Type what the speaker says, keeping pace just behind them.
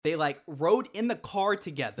They like rode in the car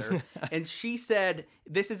together, and she said,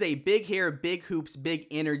 "This is a big hair, big hoops, big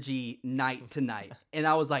energy night tonight." And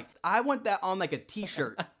I was like, I want that on like a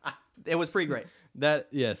t-shirt. It was pretty great.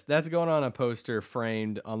 That's going on a poster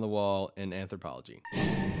framed on the wall in Anthropology.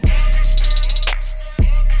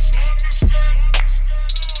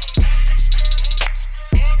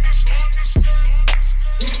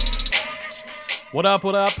 What up?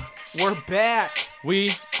 We're back.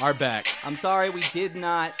 We are back. I'm sorry we did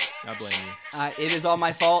not. I blame you. It is all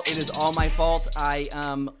my fault.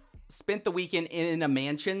 I spent the weekend in a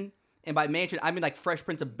mansion. And by mansion, I mean like Fresh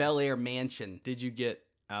Prince of Bel-Air mansion. Did you get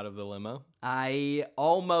out of the limo? I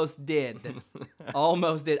almost did.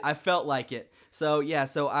 Almost did. I felt like it. So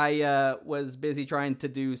I was busy trying to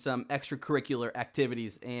do some extracurricular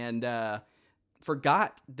activities and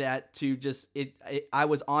forgot that I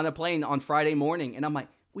was on a plane on Friday morning and I'm like,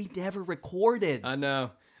 we never recorded. I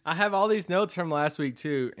know. I have all these notes from last week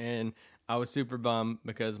too, and I was super bummed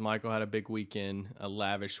because Michael had a big weekend, a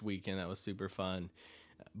lavish weekend that was super fun.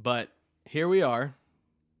 But here we are.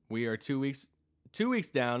 We are 2 weeks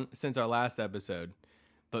down since our last episode.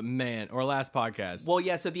 But man, or last podcast. Well,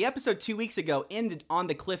 yeah, so the episode 2 weeks ago ended on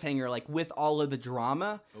the cliffhanger, like with all of the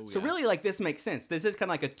drama. Oh, so yeah. really, like this makes sense. This is kind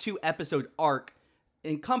of like a 2-episode arc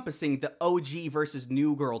encompassing the OG versus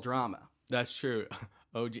new girl drama. That's true.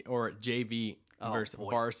 OG or JV versus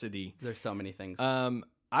varsity. There's so many things.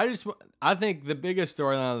 I think the biggest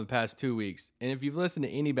storyline of the past 2 weeks, and if you've listened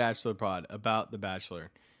to any Bachelor pod about The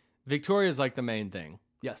Bachelor, Victoria is like the main thing.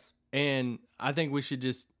 Yes. And I think we should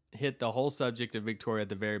just hit the whole subject of Victoria at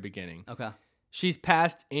the very beginning. Okay. She's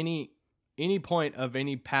past any point of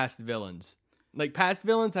any past villains. Like, past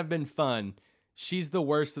villains have been fun. She's the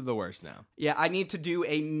worst of the worst now. Yeah, I need to do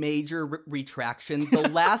a major retraction. The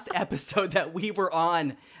last episode that we were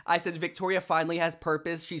on, I said Victoria finally has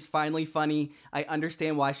purpose. She's finally funny. I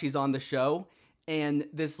understand why she's on the show. And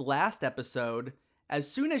this last episode, as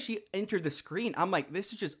soon as she entered the screen, I'm like,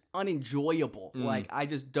 this is just unenjoyable. Like, I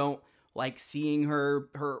just don't like seeing her.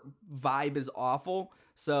 Her vibe is awful.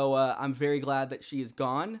 So I'm very glad that she is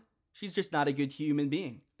gone. She's just not a good human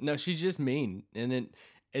being. No, she's just mean. And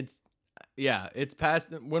it's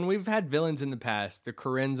past when we've had villains in the past, the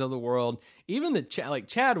Corinnes of the world, even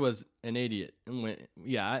Chad was an idiot. And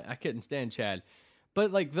I couldn't stand Chad.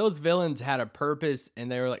 But like those villains had a purpose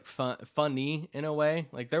and they were like funny in a way.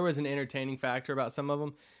 Like there was an entertaining factor about some of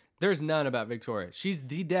them. There's none about Victoria. She's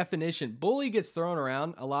the definition. Bully gets thrown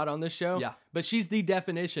around a lot on this show. Yeah. But she's the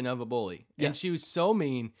definition of a bully. Yes. And she was so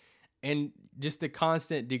mean and just to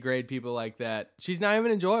constant degrade people like that. She's not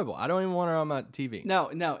even enjoyable. I don't even want her on my TV.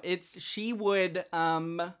 No, she would, okay,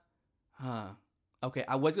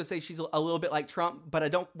 I was going to say she's a little bit like Trump, but I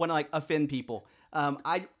don't want to like offend people.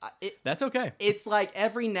 That's okay. It's like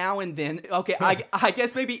every now and then. Okay, I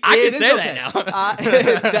guess maybe I it can is say okay.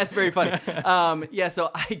 that now. That's very funny. So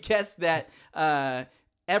I guess that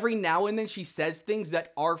every now and then she says things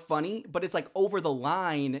that are funny, but it's like over the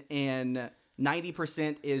line, and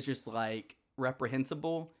 90% is just like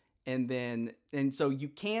reprehensible, and so you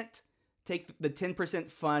can't take the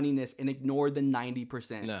 10% funniness and ignore the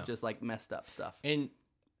 90% just like messed up stuff. And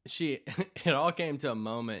it all came to a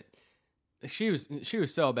moment. She was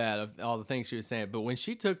so bad of all the things she was saying, but when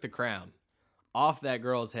she took the crown off that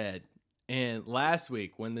girl's head, and last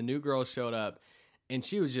week when the new girl showed up, and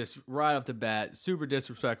she was just right off the bat super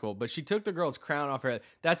disrespectful, but she took the girl's crown off her head.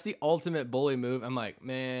 That's the ultimate bully move. I'm like,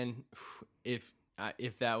 man, if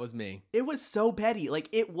that was me, it was so petty. Like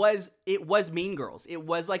it was Mean Girls. It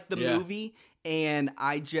was like the movie, and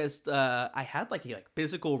I just I had like a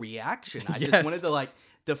physical reaction. I just wanted to like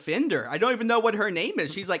defend her. I don't even know what her name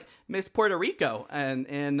is. She's like Miss Puerto Rico,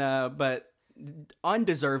 and but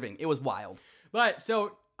undeserving. It was wild. But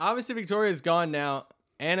so obviously Victoria's gone now.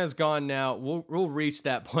 Anna's gone now. We'll reach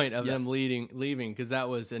that point of them leaving because that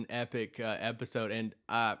was an epic episode, and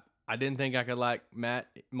I didn't think I could like Matt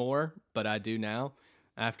more, but I do now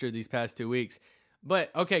after these past 2 weeks.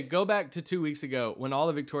 But okay, go back to 2 weeks ago when all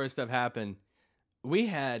the Victoria stuff happened. We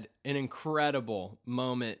had an incredible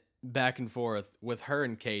moment back and forth with her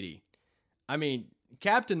and Katie. I mean,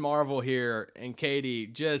 Captain Marvel here and Katie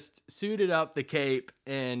just suited up the cape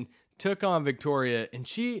and took on Victoria. And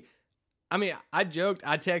I joked,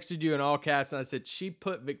 I texted you in all caps and I said, she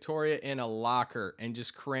put Victoria in a locker and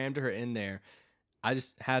just crammed her in there.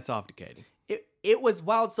 Hats off to Katie. It was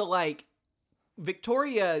wild. So like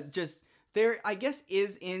Victoria just there, I guess,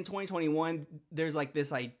 is in 2021. There's like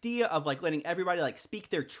this idea of like letting everybody like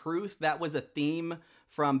speak their truth. That was a theme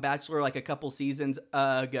from Bachelor like a couple seasons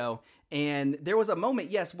ago. And there was a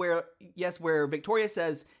moment, where Victoria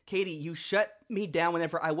says, Katie, you shut me down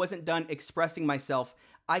whenever I wasn't done expressing myself.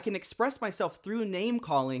 I can express myself through name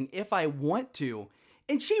calling if I want to.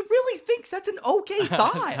 And she really thinks that's an okay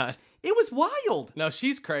thought. It was wild. No,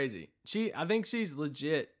 she's crazy. I think she's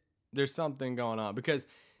legit. There's something going on because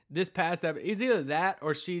this past episode, is either that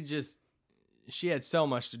or she had so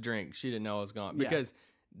much to drink she didn't know it was gone. Because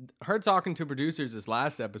her talking to producers this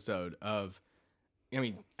last episode of, I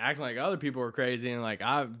mean, acting like other people were crazy and like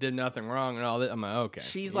I did nothing wrong and all that. I'm like, okay.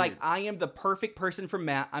 She's like, I am the perfect person for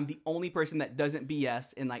Matt. I'm the only person that doesn't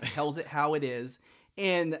BS and like tells it how it is.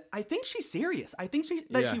 And I think she's serious. I think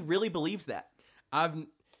she really believes that. I've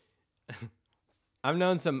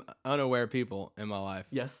known some unaware people in my life.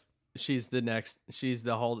 Yes. She's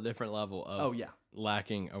the whole different level of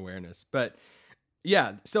lacking awareness. But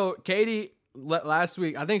yeah, so Katie last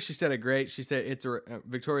week, I think she said it great. She said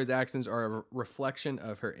Victoria's actions are a reflection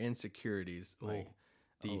of her insecurities. Like,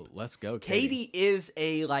 deep. Let's go, Katie. Katie is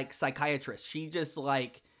a like psychiatrist. She just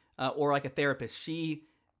like, or like a therapist. She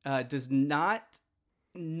does not,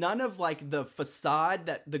 none of like the facade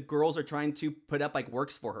that the girls are trying to put up like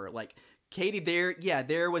works for her. Like Katie,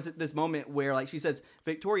 there was this moment where like she says,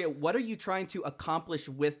 Victoria, what are you trying to accomplish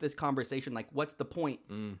with this conversation? Like, what's the point?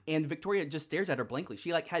 And Victoria just stares at her blankly.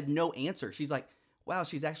 She like had no answer. She's like, wow,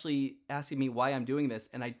 she's actually asking me why I'm doing this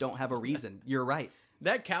and I don't have a reason. You're right.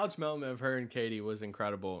 That couch moment of her and Katie was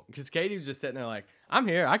incredible because Katie was just sitting there like, I'm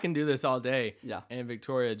here. I can do this all day. Yeah. And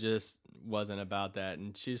Victoria just wasn't about that.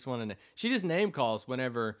 And she just name calls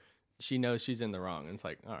whenever she knows she's in the wrong. And it's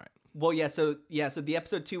like, all right. Well, so the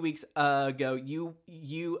episode 2 weeks ago,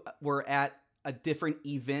 you were at a different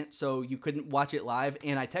event, so you couldn't watch it live.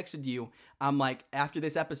 And I texted you. I'm like, after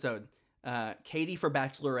this episode, Katie for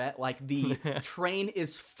Bachelorette, like the train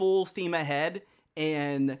is full steam ahead.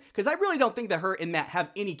 And because I really don't think that her and Matt have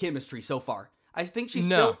any chemistry so far. I think she's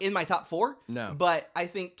still in my top 4. No, but I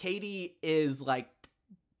think Katie is like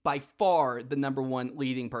by far the number 1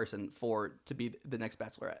 leading person to be the next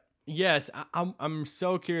Bachelorette. Yes, I'm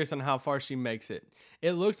so curious on how far she makes it.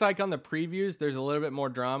 It looks like on the previews there's a little bit more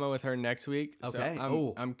drama with her next week. Okay.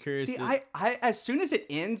 So I'm curious. See, I as soon as it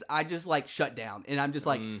ends, I just like shut down and I'm just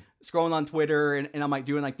like scrolling on Twitter and I'm like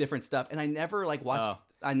doing like different stuff and I never like watched.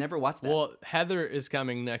 I never watched that. Well, Heather is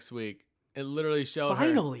coming next week. It literally showed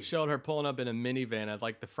her pulling up in a minivan at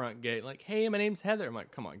like the front gate, like, "Hey, my name's Heather." I'm like,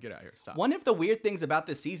 "Come on, get out of here, stop." One of the weird things about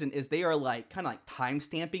this season is they are like kind of like time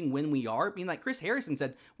stamping when we are. I mean, like Chris Harrison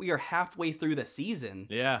said, we are halfway through the season.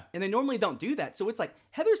 Yeah, and they normally don't do that. So it's like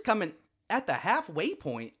Heather's coming at the halfway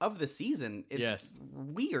point of the season. It's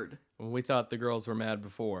weird. We thought the girls were mad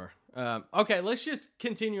before. Okay, let's just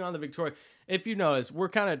continue on the Victoria. If you notice, we're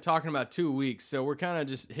kind of talking about 2 weeks, so we're kind of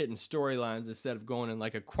just hitting storylines instead of going in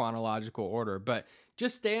like a chronological order. But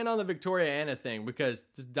just staying on the Victoria Anna thing because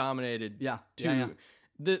this dominated.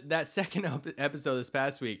 That second episode this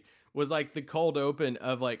past week was like the cold open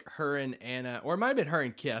of like her and Anna, or it might have been her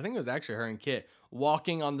and Kit. I think it was actually her and Kit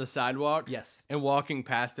walking on the sidewalk. Yes, and walking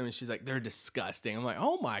past them, and she's like, "They're disgusting." I'm like,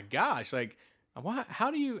 "Oh my gosh!" Like.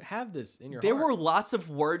 How do you have this in your heart? There were lots of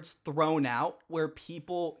words thrown out where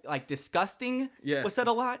people, like disgusting was said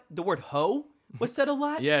a lot. The word hoe was said a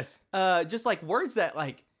lot. Yes. Just like words that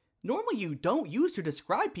like normally you don't use to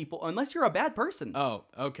describe people unless you're a bad person. Oh,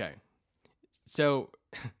 okay. So,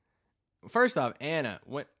 first off, Anna,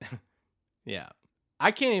 yeah.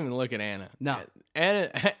 I can't even look at Anna. No.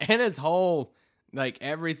 Anna's whole... Like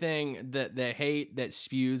everything the hate that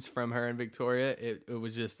spews from her and Victoria, it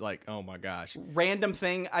was just like, oh my gosh. Random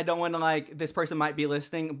thing, I don't want to like, this person might be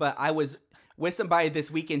listening, but I was with somebody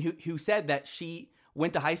this weekend who said that she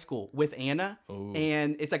went to high school with Anna. Ooh.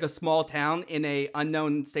 And it's like a small town in a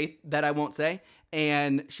unknown state that I won't say.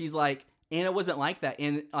 And she's like, Anna wasn't like that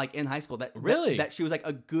in high school. That she was like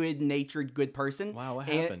a good-natured, good person. Wow, what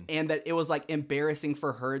happened? And that it was like embarrassing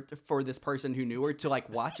for her, for this person who knew her to like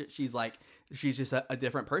watch it. She's like, she's just a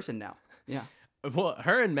different person now. Yeah. Well,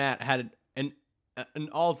 her and Matt had an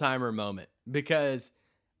all-timer moment because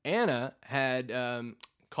Anna had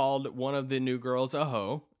called one of the new girls a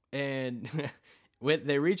hoe, and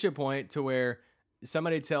they reach a point to where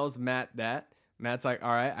somebody tells Matt that. Matt's like, all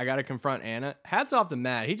right, I got to confront Anna. Hats off to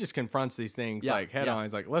Matt. He just confronts these things like head on.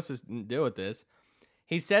 He's like, let's just deal with this.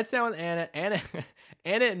 He sits down with Anna.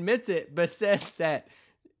 Anna admits it, but says that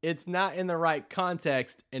it's not in the right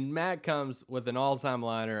context. And Matt comes with an all-time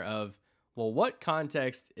liner of, well, what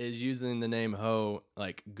context is using the name hoe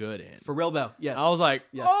like good in? For real though, yes. I was like,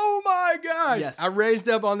 oh my gosh. Yes. I raised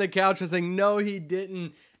up on the couch. I was like, no, he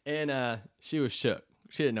didn't. And she was shook.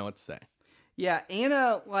 She didn't know what to say. Yeah,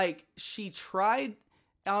 Anna, like, she tried,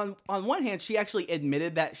 on one hand, she actually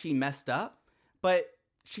admitted that she messed up, but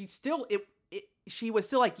she was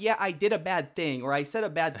still like, yeah, I did a bad thing, or I said a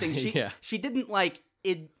bad thing. She didn't, like,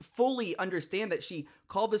 fully understand that she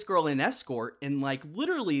called this girl an escort and like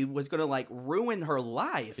literally was gonna like ruin her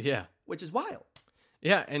life. Yeah, which is wild.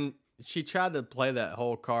 Yeah, and she tried to play that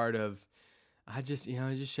whole card of, it just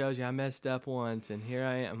shows you I messed up once, and here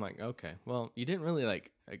I am. I'm like, okay, well, you didn't really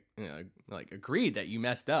like agree that you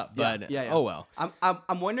messed up, but oh well.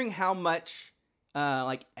 I'm wondering how much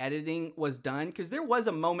like editing was done, because there was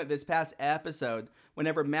a moment this past episode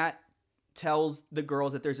whenever Matt tells the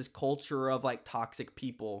girls that there's this culture of like toxic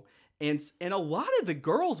people, and a lot of the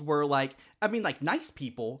girls were like, I mean, like nice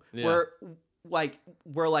people were like,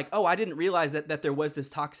 oh, I didn't realize that there was this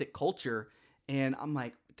toxic culture, and I'm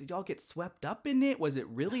like, did y'all get swept up in it? Was it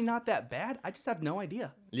really not that bad? I just have no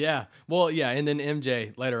idea. Yeah, well, yeah, and then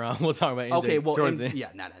MJ later on, we'll talk about MJ. Okay, well,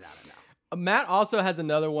 no. Matt also has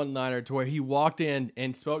another one-liner to where he walked in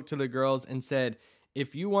and spoke to the girls and said,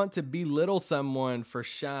 if you want to belittle someone for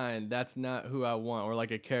shine, that's not who I want, or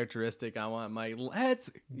like a characteristic I want. I'm like, let's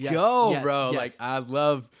go, bro. Yes. Like, I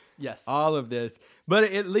love all of this. But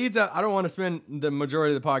it leads up, I don't want to spend the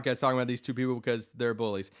majority of the podcast talking about these two people because they're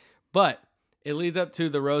bullies. But it leads up to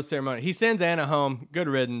the rose ceremony. He sends Anna home. Good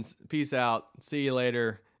riddance. Peace out. See you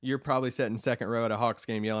later. You're probably sitting second row at a Hawks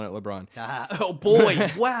game yelling at LeBron. Oh, boy.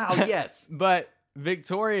 Wow, yes. But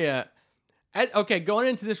Victoria... Okay, going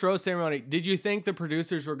into this rose ceremony, did you think the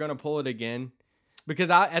producers were going to pull it again? Because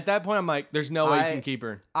at that point, I'm like, there's no way you can keep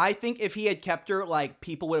her. I think if he had kept her, like,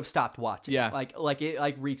 people would have stopped watching. Yeah. Like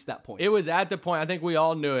it reached that point. It was at the point, I think we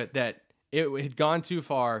all knew it, that it had gone too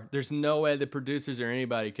far. There's no way the producers or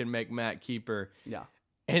anybody can make Matt keep her. Yeah.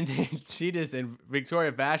 And then and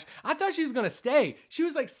Victoria Vash, I thought she was going to stay. She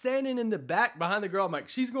was, like, standing in the back behind the girl. I'm like,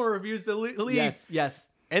 she's going to refuse to leave. Yes.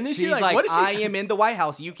 And then she's like, what is she? I am in the White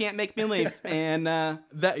House. You can't make me leave. And and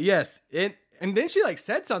then she like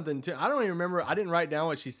said something to, I don't even remember. I didn't write down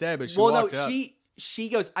what she said, but she walked up. She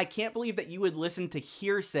goes, I can't believe that you would listen to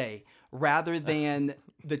hearsay rather than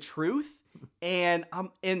the truth. And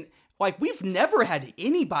like, we've never had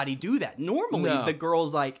anybody do that. Normally the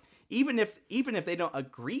girls, like, even if they don't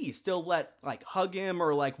agree, still let like hug him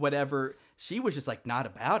or like whatever. She was just like not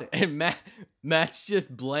about it. And Matt's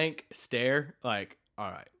just blank stare, like, all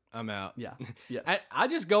right, I'm out. Yeah. I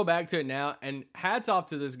just go back to it now, and hats off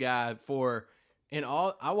to this guy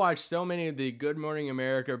I watched so many of the Good Morning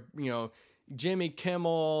America, Jimmy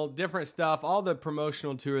Kimmel, different stuff, all the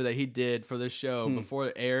promotional tour that he did for this show before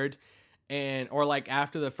it aired, or like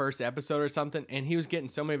after the first episode or something, and he was getting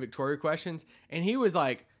so many Victoria questions, and he was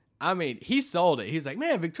like, I mean, he sold it. He's like,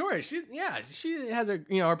 man, Victoria, she has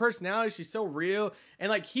her personality. She's so real.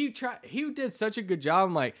 And like, he did such a good job.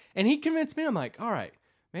 I'm like, and he convinced me. I'm like, all right,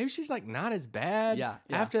 maybe she's like not as bad. Yeah.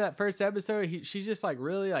 After that first episode, she's just like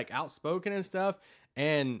really like outspoken and stuff.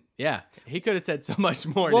 And yeah, he could have said so much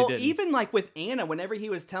more. Well, and he didn't. Even like with Anna, whenever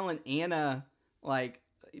he was telling Anna, like,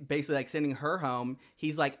 basically like sending her home,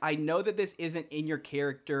 he's like, I know that this isn't in your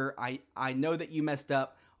character. I know that you messed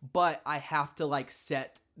up, but I have to like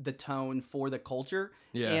set the tone for the culture.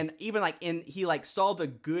 Yeah. And even like he like saw the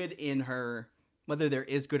good in her, whether there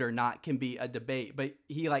is good or not can be a debate, but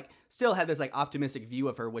he like still had this like optimistic view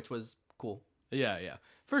of her, which was cool. Yeah,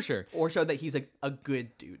 for sure. Or showed that he's a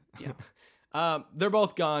good dude. Yeah. They're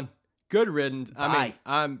both gone. Good riddance. Bye. I mean,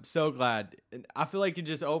 I'm so glad. I feel like you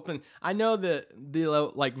just opened. I know the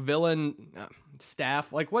like villain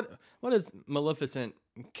staff. Like what is Maleficent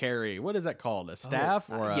carry? What is that called? A staff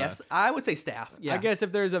or yes, I would say staff. Yeah. I guess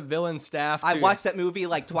if there's a villain staff. I watch that movie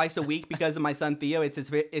like twice a week because of my son Theo. It's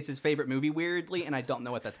his favorite movie, weirdly, and I don't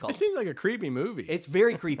know what that's called. It seems like a creepy movie. It's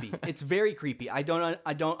very creepy. It's very creepy. I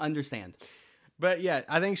don't understand. But yeah,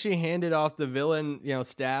 I think she handed off the villain,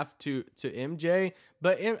 staff to MJ.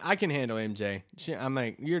 But I can handle MJ. I'm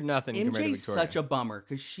like, you're nothing compared to Victoria. MJ's such a bummer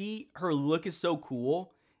because her look is so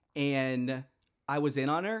cool, and I was in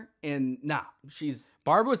on her, and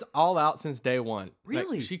Barb was all out since day one.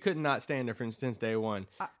 Really? Like, she could not stand her since day one.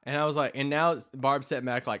 And I was like, and now Barb sat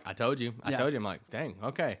back like, I told you. I'm like, dang,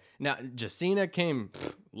 okay. Now, Jacina came,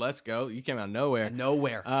 let's go. You came out of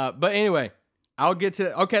nowhere. But anyway, I'll get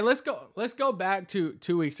to, okay, let's go back to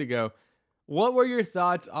 2 weeks ago. What were your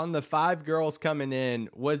thoughts on the 5 girls coming in?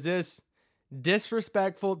 Was this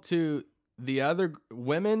disrespectful to the other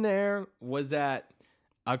women there? Was that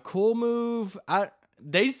a cool move?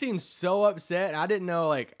 They seemed so upset. I didn't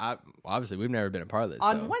know, obviously we've never been a part of this.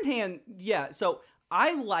 On one hand, yeah, so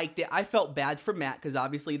I liked it. I felt bad for Matt because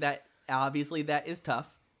obviously that is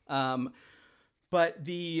tough. But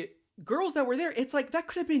the girls that were there, it's like that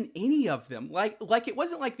could have been any of them. Like it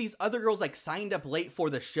wasn't like these other girls like signed up late for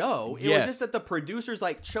the show. It was just that the producers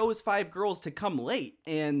like chose 5 girls to come late,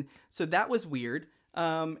 and so that was weird.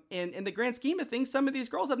 And in the grand scheme of things, some of these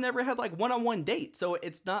girls have never had like one-on-one dates. So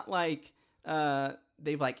it's not like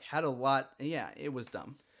they've like had a lot. Yeah, it was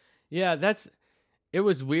dumb. Yeah, it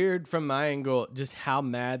was weird from my angle just how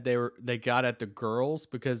mad they got at the girls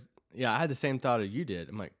because I had the same thought as you did.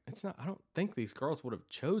 I'm like, I don't think these girls would have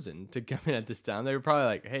chosen to come in at this time. They were probably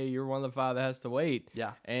like, hey, you're one of the 5 that has to wait.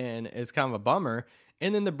 Yeah. And it's kind of a bummer.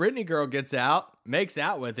 And then the Brittany girl gets out, makes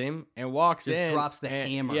out with him, and walks in. Just drops the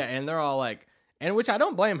hammer. Yeah, and they're all like, and which I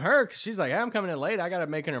don't blame her because she's like, hey, I'm coming in late. I got to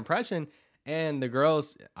make an impression. And the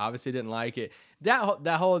girls obviously didn't like it.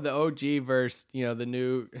 That whole the OG versus the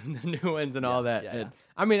new ones and all that. Yeah.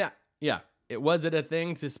 I mean, was it a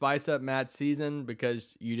thing to spice up Matt's season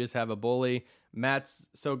because you just have a bully? Matt's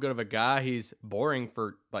so good of a guy, he's boring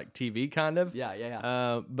for like TV kind of.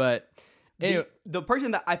 Yeah. But anyway, the person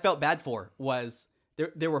that I felt bad for was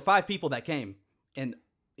there were 5 people that came, and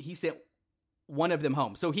he sent one of them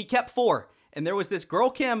home. So he kept 4, and there was this girl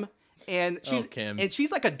Kim. And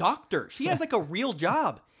she's like a doctor. She has like a real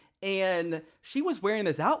job. And she was wearing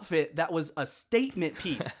this outfit that was a statement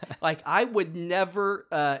piece. Like I would never,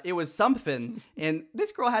 it was something. And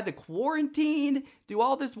this girl had to quarantine, do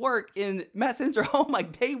all this work. And Matt sends her home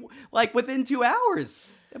like within 2 hours.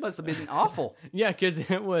 It must have been awful. Yeah, because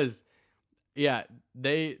it was, the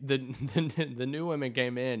new women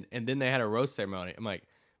came in and then they had a roast ceremony. I'm like,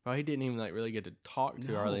 well, he didn't even like really get to talk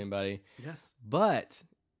to hardly anybody. Yes. But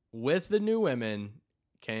with the new women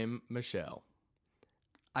came Michelle.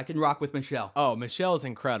 I can rock with Michelle. Oh, Michelle's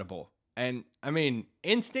incredible. And I mean,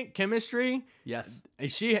 instant chemistry. Yes.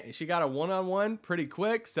 She got a one-on-one pretty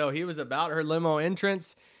quick, so he was about her limo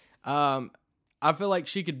entrance. I feel like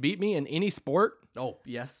she could beat me in any sport. Oh,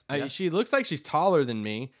 yes. She looks like she's taller than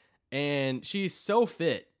me, and she's so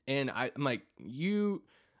fit. And I'm like,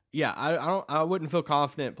 I wouldn't feel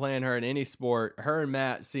confident playing her in any sport. Her and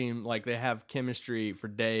Matt seem like they have chemistry for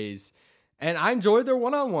days. And I enjoyed their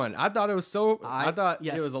one-on-one. I thought it was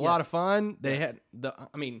it was a lot of fun. They had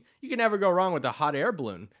you can never go wrong with a hot air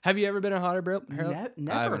balloon. Have you ever been in a hot air balloon?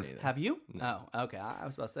 Never. I haven't either. Have you? No. Oh, okay. I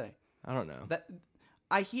was about to say. I don't know.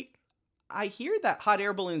 I hear that hot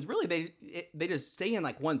air balloons really they just stay in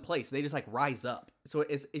like one place. They just like rise up. So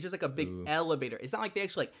it's just like a big elevator. It's not like they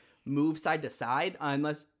actually like move side to side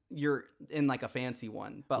unless you're in like a fancy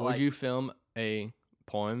one. But would you film a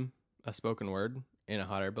poem, a spoken word in a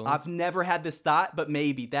hot air balloon? I've never had this thought, but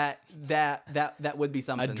maybe that would be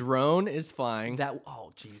something. A drone is flying.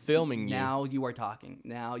 Filming you. Now you are talking.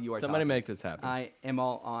 Somebody make this happen. I am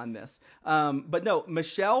all on this. But no,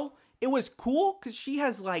 Michelle, it was cool because she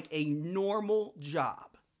has like a normal job.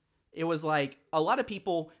 It was like a lot of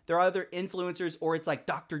people, they're either influencers or it's like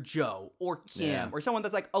Dr. Joe or Kim or someone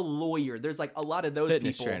that's like a lawyer. There's like a lot of those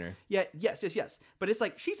Fitness people. Trainer. Yeah, yes. But it's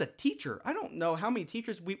like she's a teacher. I don't know how many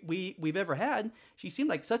teachers we've ever had. She seemed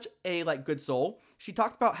like such a like good soul. She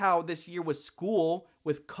talked about how this year with school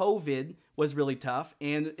with COVID was really tough,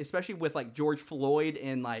 and especially with like George Floyd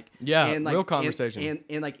and like real conversation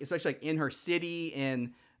and like especially like in her city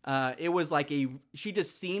and. It was like she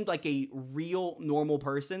just seemed like a real normal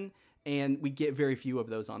person, and we get very few of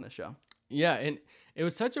those on the show. Yeah, and it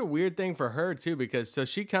was such a weird thing for her too, because so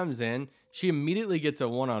she comes in, she immediately gets a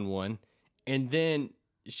one-on-one, and then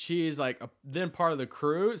she's like then part of the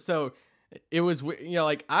crew. So it was,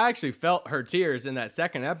 like I actually felt her tears in that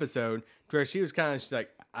second episode where she's like,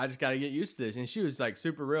 I just got to get used to this. And she was like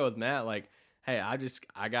super real with Matt. Like, hey, I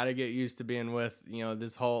got to get used to being with,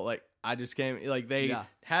 this whole, like, I just came, like they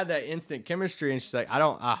had that instant chemistry, and she's like,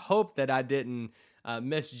 I hope that I didn't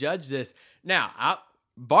misjudge this. Now,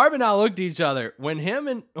 Barb and I looked at each other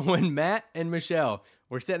when Matt and Michelle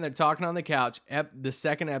were sitting there talking on the couch, the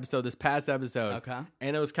second episode, this past episode. Okay.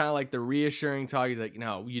 And it was kind of like the reassuring talk. He's like,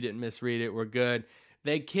 no, you didn't misread it. We're good.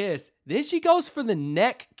 They kiss. Then she goes for the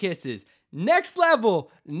neck kisses. Next level.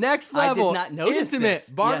 I did not notice intimate. This.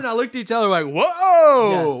 Barb and I looked at each other like,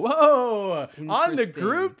 whoa, on the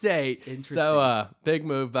group date. So, big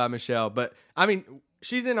move by Michelle. But I mean,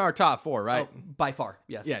 she's in our top 4, right? Oh, by far,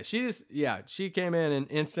 yes. Yeah, she came in and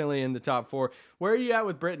instantly in the top 4. Where are you at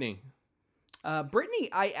with Brittany? Brittany,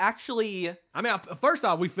 first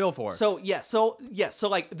off, we feel for her. So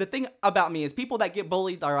like the thing about me is people that get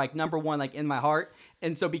bullied are like number 1, like in my heart.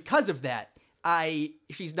 And so because of that,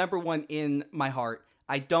 she's number 1 in my heart.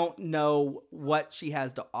 I don't know what she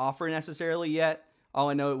has to offer necessarily yet. All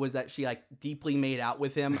I know was that she like deeply made out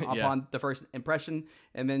with him upon the first impression,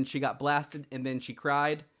 and then she got blasted, and then she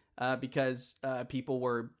cried because people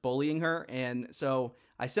were bullying her, and so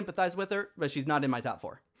I sympathize with her, but she's not in my top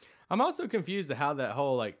 4. I'm also confused at how that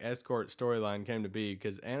whole like escort storyline came to be,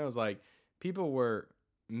 because Anna was like, people were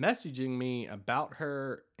messaging me about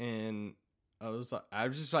her, and I was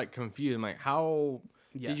just like confused. I'm like, how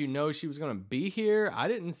did you know she was gonna be here? I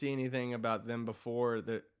didn't see anything about them before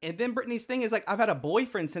that. And then Brittany's thing is like, I've had a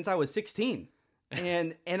boyfriend since I was 16,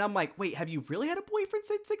 and I'm like, wait, have you really had a boyfriend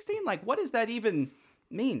since 16? Like, what does that even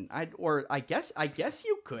mean? I guess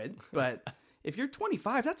you could, but if you're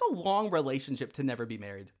 25, that's a long relationship to never be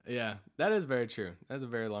married. Yeah, that is very true. That's a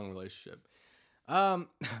very long relationship.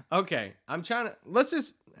 Okay,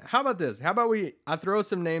 how about this? How about I throw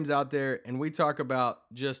some names out there and we talk about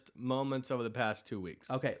just moments over the past 2 weeks.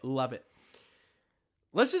 Okay, love it.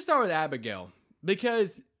 Let's just start with Abigail,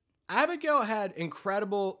 because Abigail had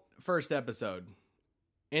incredible first episode.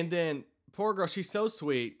 And then poor girl, she's so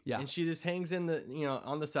sweet. Yeah. And she just hangs in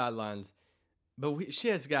on the sidelines. But she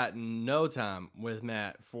has got no time with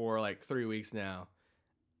Matt for like 3 weeks now.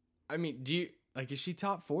 I mean, is she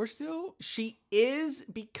top 4 still? She is,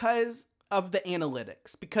 because of the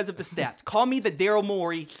analytics, because of the stats. Call me the Daryl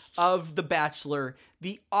Morey of The Bachelor.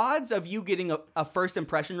 The odds of you getting a first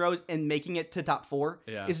impression rose and making it to top 4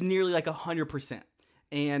 is nearly like 100%.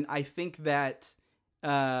 And I think that,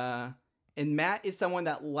 and Matt is someone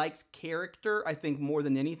that likes character, I think, more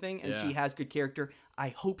than anything. And she has good character.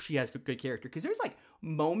 I hope she has good character, because there's like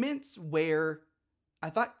moments where I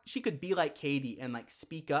thought she could be like Katie and like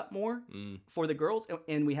speak up more for the girls,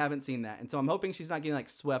 and we haven't seen that. And so I'm hoping she's not getting like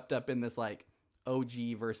swept up in this like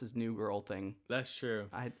OG versus new girl thing. That's true.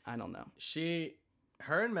 I don't know.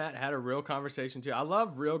 Her and Matt had a real conversation too. I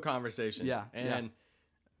love real conversation. Yeah. And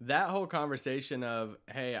that whole conversation of,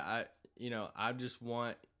 hey, I just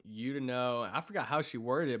want you to know, I forgot how she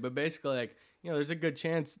worded it, but basically like, there's a good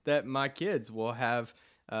chance that my kids will have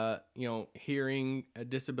hearing a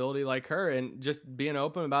disability like her, and just being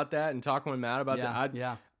open about that and talking with Matt about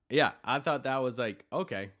that. I thought that was like,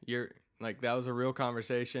 okay, that was a real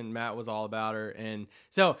conversation. Matt was all about her. And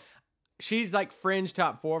so she's like fringe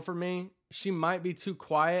top 4 for me. She might be too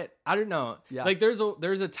quiet. I don't know. Yeah. Like there's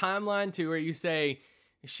a timeline to where you say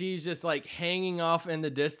she's just like hanging off in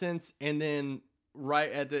the distance, and then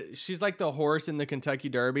she's like the horse in the Kentucky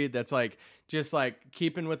Derby that's like just like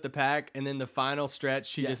keeping with the pack, and then the final stretch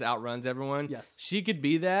she just outruns everyone. Yes, she could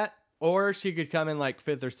be that, or she could come in like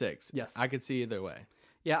 5th or 6th. Yes, I could see either way.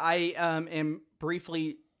 Yeah, I am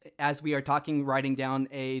briefly, as we are talking, writing down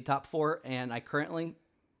a top 4, and I currently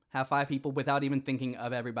have 5 people without even thinking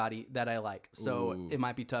of everybody that I like. So it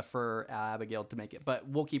might be tough for Abigail to make it, but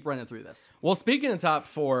we'll keep running through this. Well, speaking of top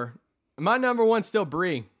 4, my number 1's still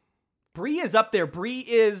Brie. Brie is up there. Brie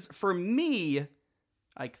is, for me,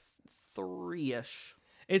 like 3-ish.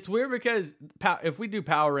 It's weird because if we do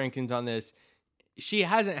power rankings on this, she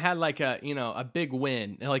hasn't had like a big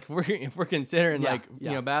win. Like if we're considering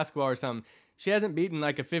basketball or something, she hasn't beaten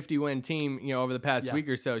like a 50-win team, over the past week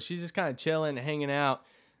or so. She's just kind of chilling, hanging out.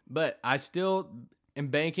 But I still am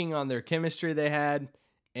banking on their chemistry they had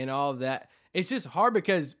and all of that. It's just hard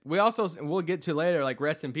because we'll get to later, like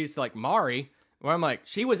rest in peace to like Mari, where I'm like,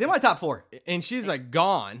 she was in my top 4, and she's like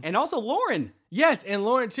gone. And also Lauren. Yes, and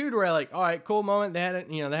Lauren too, where I'm like, all right, cool moment. They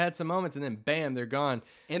had some moments, and then bam, they're gone.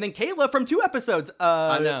 And then Kayla from 2 episodes.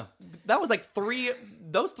 I know that was like 3.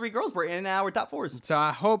 Those 3 girls were in our top 4s. So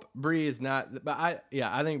I hope Brie is not, but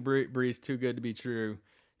I think Brie's too good to be true.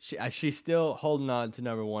 She's still holding on to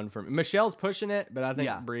number 1 for me. Michelle's pushing it, but I think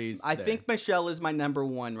Brie's I think Michelle is my number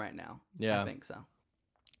 1 right now. Yeah, I think so.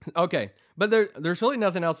 Okay, but there's really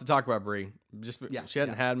nothing else to talk about Brie. She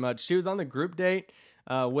hadn't had much. She was on the group date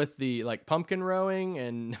with the like pumpkin rowing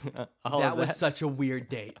and all that of was such a weird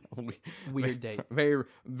date. Weird date. Very,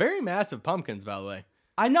 very massive pumpkins, by the way.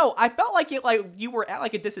 I know. I felt like you were at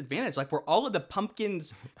like a disadvantage. Like, were all of the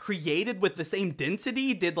pumpkins created with the same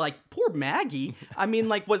density? Did like poor Maggie? I mean,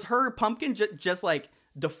 like, was her pumpkin just like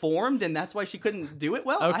deformed, and that's why she couldn't do it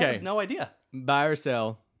well? Okay. I have no idea. Buy or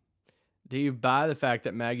sell? Do you buy the fact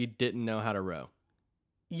that Maggie didn't know how to row?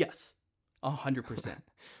 Yes, 100%.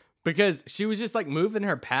 Because she was just like moving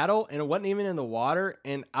her paddle, and it wasn't even in the water,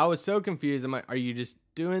 and I was so confused. I'm like, are you just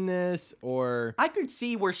doing this, or? I could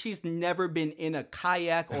see where she's never been in a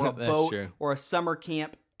kayak or a boat or a summer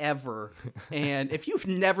camp ever, and if you've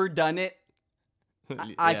never done it,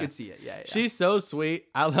 I could see it. Yeah. She's so sweet.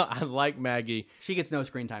 I like Maggie. She gets no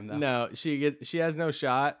screen time though. No, she has no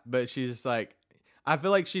shot, but she's just like, I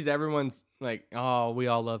feel like she's everyone's like, oh, we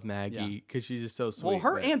all love Maggie because she's just so sweet. Well,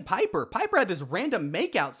 her and Piper. Piper had this random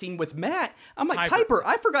makeout scene with Matt. I'm like, Piper,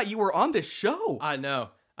 I forgot you were on this show. I know.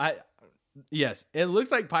 Yes, it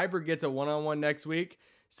looks like Piper gets a one-on-one next week.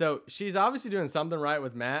 So she's obviously doing something right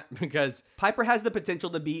with Matt, because Piper has the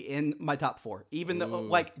potential to be in my top 4. Even though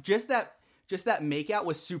like just that makeout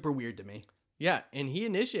was super weird to me. Yeah, and he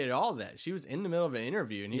initiated all of that. She was in the middle of an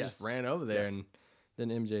interview, and he just ran over there and Then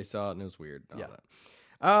MJ saw it and it was weird. Yeah.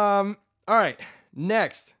 All right.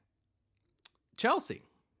 Next, Chelsea.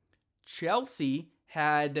 Chelsea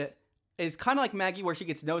is kind of like Maggie where she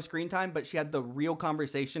gets no screen time, but she had the real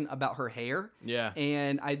conversation about her hair. Yeah.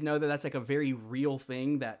 And I know that that's like a very real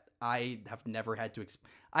thing that I have never had to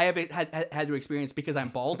I haven't had to experience because I'm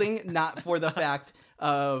balding, not for the fact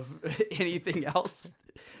of anything else.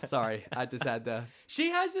 Sorry, I just had to.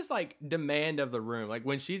 She has this like demand of the room. Like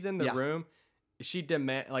when she's in the room, she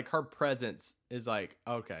like her presence is like,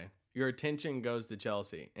 okay, your attention goes to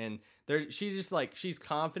Chelsea. And she's just like, she's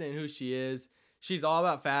confident in who she is. She's all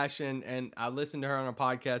about fashion. And I listened to her on a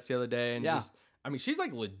podcast the other day and she's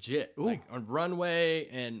like legit, like on runway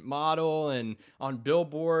and model and on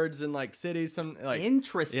billboards and like cities. Some like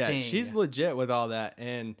interesting. Yeah, she's legit with all that.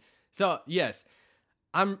 And so yes,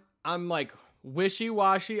 I'm like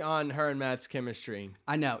wishy-washy on her and Matt's chemistry.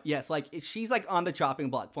 I know. Yes, like she's like on the chopping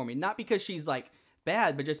block for me, not because she's like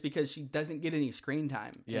bad, but just because she doesn't get any screen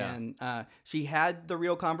time. Yeah, and she had the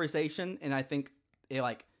real conversation, and I think it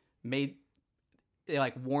like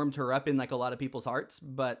warmed her up in like a lot of people's hearts,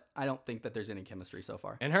 but I don't think that there's any chemistry so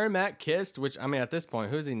far. And her and Matt kissed, which I mean, at this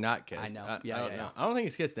point, who's he not kissed? I know. I don't know. I don't think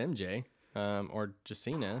he's kissed MJ or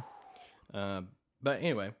Jacina. But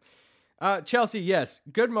anyway, Chelsea, yes,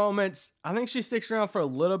 good moments. I think she sticks around for a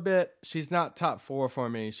little bit. She's not top 4 for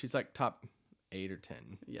me. She's like top 8 or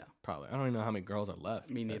 10. Yeah, probably. I don't even know how many girls are left.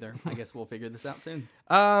 Me neither. I guess we'll figure this out soon.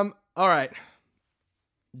 All right,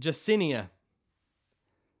 Jacina.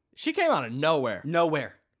 She came out of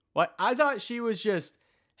nowhere. What I thought she was just,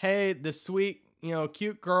 hey, the sweet,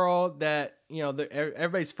 cute girl that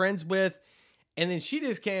everybody's friends with, and then she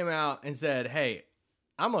just came out and said, "Hey,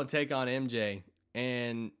 I'm gonna take on MJ,"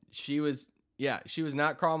 and she was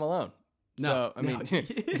not Karl Malone. So I mean,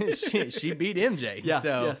 she beat MJ. Yeah.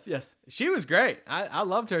 So yes. She was great. I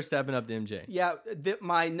loved her stepping up to MJ. Yeah.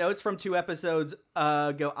 My notes from 2 episodes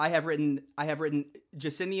ago, I have written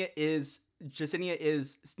Jacina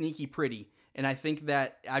is sneaky pretty, and I think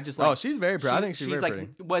that I just like. Oh, she's very pretty. I think she's very like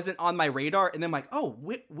pretty. Wasn't on my radar, and then I'm like, oh,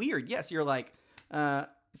 weird. Yes, you're like,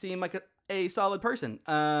 seem like a solid person.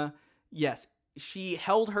 Yes, she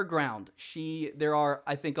held her ground. There are,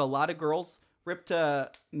 I think, a lot of girls ripped to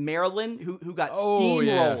Marilyn who got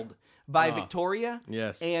steamrolled by Victoria.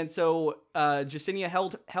 Yes, and so Jacina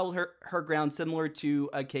held her ground, similar to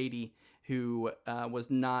Katie, who was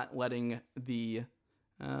not letting the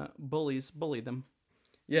bullies bully them.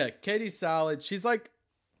 Yeah, Katie's solid. She's like,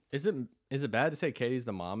 is it bad to say Katie's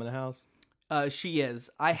the mom in the house? She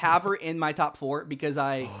is. I have her in my top 4 because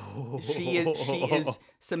she is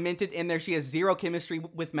cemented in there. She has 0 chemistry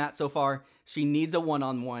with Matt so far. She needs a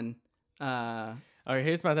one-on-one. Okay,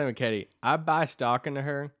 here's my thing with Katie. I buy stock into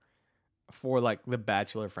her for like the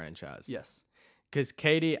Bachelor franchise. Yes. Because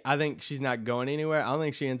Katie, I think she's not going anywhere. I don't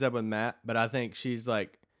think she ends up with Matt, but I think she's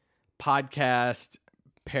like podcast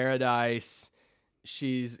paradise.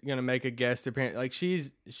 She's gonna make a guest appearance. Like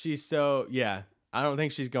she's so I don't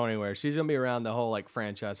think she's going anywhere. She's gonna be around the whole like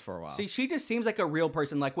franchise for a while. See, she just seems like a real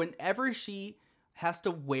person. Like whenever she has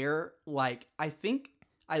to wear like, I think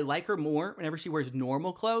I like her more whenever she wears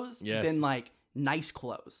normal clothes than like nice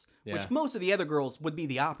clothes, which most of the other girls would be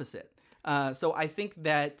the opposite. So I think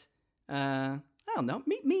that I don't know.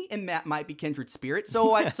 Me and Matt might be kindred spirits.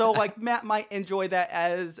 So like Matt might enjoy that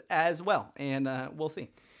as well, and we'll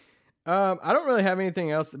see. I don't really have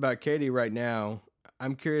anything else about Katie right now.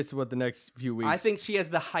 I'm curious what the next few weeks. I think she has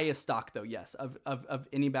the highest stock, though. Yes, of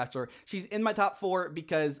any Bachelor. She's in my top 4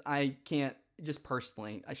 because I can't just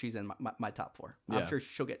personally. She's in my top 4. I'm sure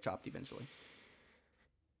she'll get chopped eventually.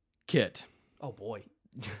 Kit. Oh boy,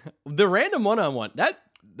 the random one-on-one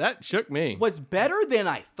that shook me. Was better than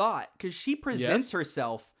I thought because she presents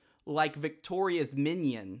herself like Victoria's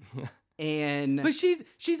minion. But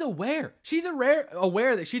she's aware. She's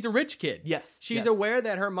aware that she's a rich kid. Yes. She's aware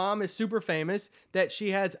that her mom is super famous, that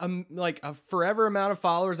she has a forever amount of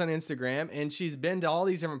followers on Instagram, and she's been to all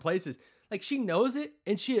these different places. Like she knows it,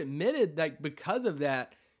 and she admitted like because of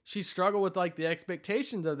that, she struggled with like the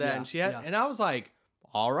expectations of that, and she had. And I was like,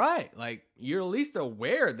 all right, like you're at least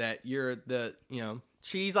aware that you're the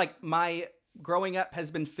She's like, my growing up has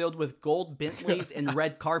been filled with gold Bentleys and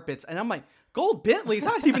red carpets, and I'm like. Gold Bentleys? I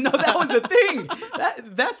didn't even know that was a thing.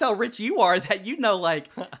 That's how rich you are, that you know, like,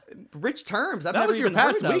 rich terms. I've that never was your even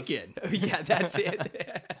past heard weekend. Yeah, that's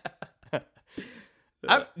it.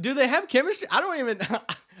 Do they have chemistry? I don't even...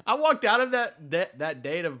 I walked out of that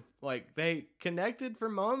date of, like, they connected for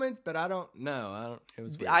moments, but I don't know. It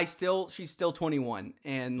was weird. She's still 21,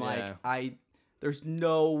 and, like, there's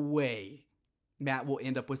no way Matt will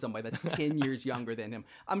end up with somebody that's 10 years younger than him.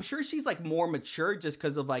 I'm sure she's like more mature just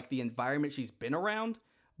because of like the environment she's been around,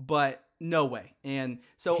 but no way. And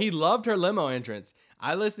so he loved her limo entrance.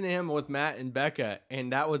 I listened to him with Matt and Becca,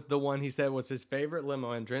 and that was the one he said was his favorite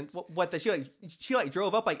limo entrance. She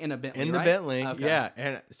drove up like in a Bentley, in the right? Bentley, Okay. yeah.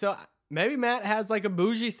 And so maybe Matt has like a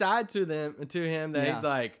bougie side to him that he's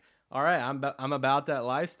like, all right, I'm about that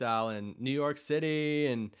lifestyle in New York City,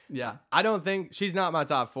 and yeah, I don't think she's not my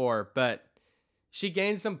top 4, but she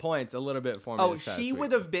gained some points a little bit for me. Oh, this past she week.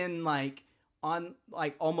 would have been like on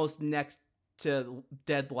like almost next to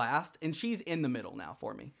dead last, and she's in the middle now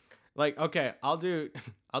for me. Like, okay, I'll do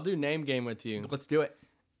name game with you. Let's do it.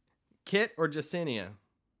 Kit or Jasenia?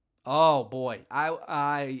 Oh boy, I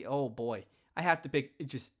have to pick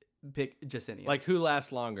Jasenia. Like, who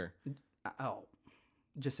lasts longer?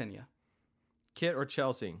 Jasenia. Kit or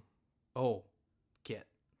Chelsea? Oh, Kit.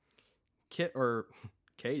 Kit or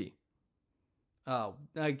Katie? Oh,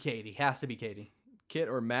 Katie. Has to be Katie. Kit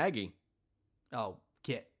or Maggie? Oh,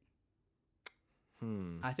 Kit.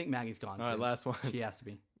 I think Maggie's gone. All right, last one. She has to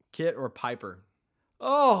be. Kit or Piper?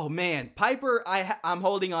 Oh man, Piper. I'm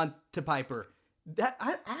holding on to Piper. That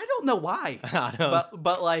I don't know why.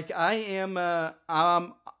 But like I am.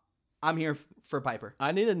 I'm here for Piper.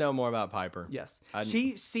 I need to know more about Piper. Yes,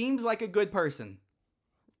 she seems like a good person.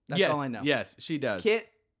 That's all I know. Yes, she does. Kit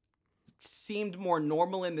seemed more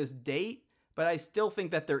normal in this date, but I still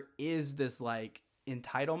think that there is this like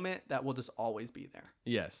entitlement that will just always be there.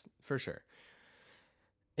 Yes, for sure.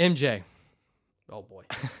 MJ. Oh boy.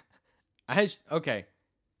 Has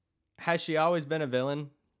she always been a villain?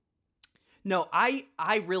 No,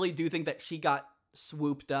 I really do think that she got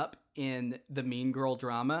swooped up in the Mean Girl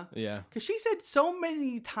drama. Yeah. Because she said so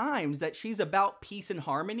many times that she's about peace and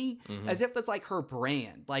harmony, as if that's like her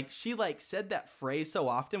brand. Like she like said that phrase so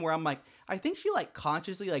often where I'm like, I think she like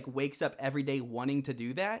consciously like wakes up every day wanting to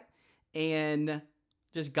do that and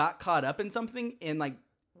just got caught up in something and like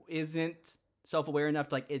isn't self-aware enough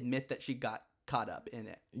to like admit that she got caught up in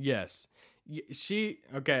it. Yes.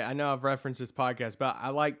 I know I've referenced this podcast, but I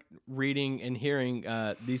like reading and hearing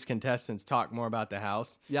these contestants talk more about the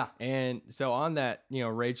house. Yeah. And so on that,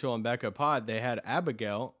 Rachel and Becca pod, they had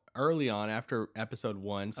Abigail early on after episode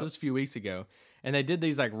 1. So it was a few weeks ago. And they did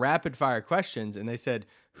these like rapid fire questions, and they said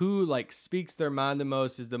who like speaks their mind the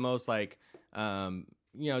most, is the most like,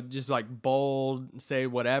 just like bold, say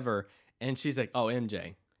whatever. And she's like, oh,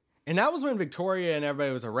 MJ. And that was when Victoria and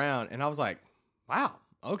everybody was around. And I was like, wow.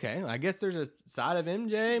 Okay, I guess there's a side of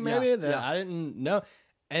MJ maybe that I didn't know.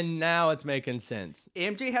 And now it's making sense.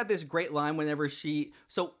 MJ had this great line whenever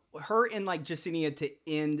her and like Jasenia to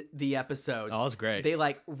end the episode. Oh, it's great. They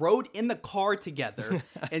like rode in the car together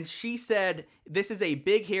and she said, this is a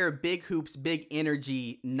big hair, big hoops, big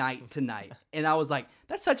energy night tonight. And I was like,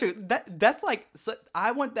 that's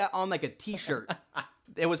I want that on like a t-shirt.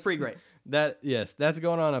 It was pretty great. That's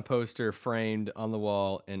going on a poster framed on the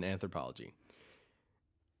wall in Anthropology.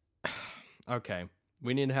 Okay,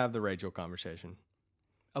 we need to have the Rachel conversation.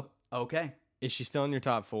 Oh, okay. Is she still in your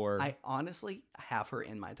top 4? I honestly have her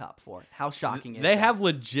in my top 4. How shocking is They that? have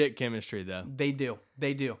legit chemistry, though. They do.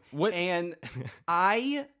 What? And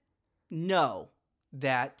I know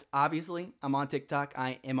that obviously I'm on TikTok.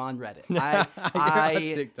 I am on Reddit.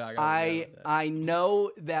 I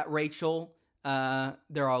know that Rachel.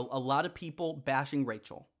 There are a lot of people bashing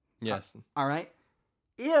Rachel. Yes. All right.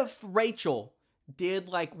 If Rachel did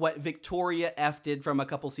like what Victoria F did from a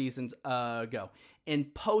couple seasons ago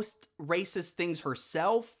and post racist things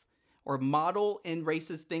herself or model in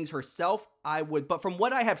racist things herself, I would. But from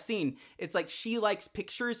what I have seen, it's like she likes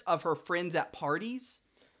pictures of her friends at parties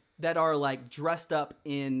that are like dressed up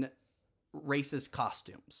in racist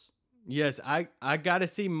costumes. Yes, I got to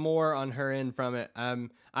see more on her end from it.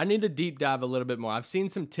 I need to deep dive a little bit more. I've seen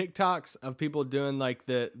some TikToks of people doing like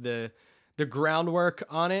the groundwork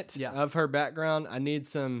on it of her background. I need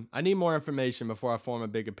more information before I form a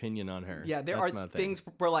big opinion on her. Yeah, there are things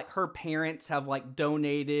where like her parents have like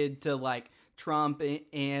donated to like Trump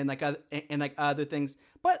and like other things.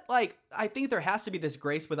 But like I think there has to be this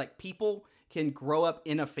grace where like people can grow up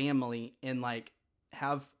in a family and like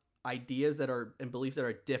have ideas and beliefs that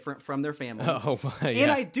are different from their family. Oh, yeah.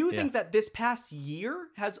 And I do think that this past year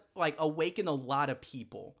has like awakened a lot of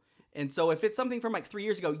people. And so if it's something from like 3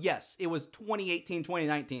 years ago, yes, it was 2018,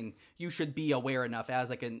 2019. You should be aware enough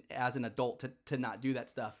as an adult to not do that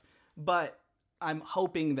stuff. But I'm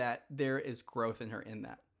hoping that there is growth in her in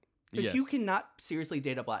that. Because you cannot seriously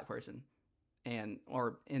date a black person.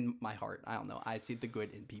 Or in my heart, I don't know. I see the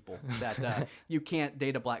good in people that you can't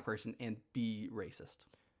date a black person and be racist.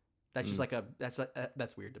 That's just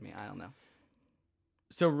that's weird to me. I don't know.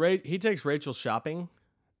 So he takes Rachel shopping,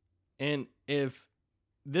 and if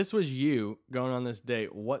this was you going on this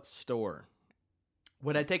date, what store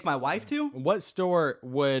would I take my wife to? What store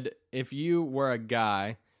would, if you were a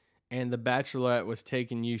guy and the Bachelorette was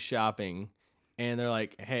taking you shopping, and they're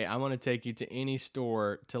like, "Hey, I want to take you to any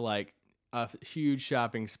store to like a huge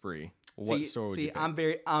shopping spree." What store would you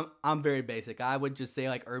pick? I'm very basic. I would just say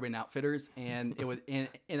like Urban Outfitters, and it would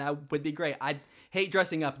and I would be great. I hate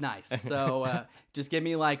dressing up nice, so just give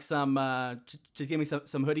me like some just give me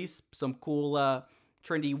some hoodies, some cool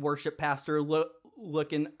trendy worship pastor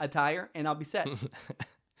looking attire, and I'll be set.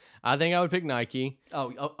 I think I would pick Nike.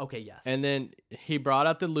 Oh, okay, yes. And then he brought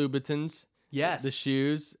up the Louboutins. Yes. The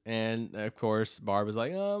shoes, and of course Barb was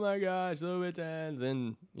like, "Oh my gosh, Louboutins!"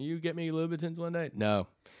 And you get me Louboutins one day? No.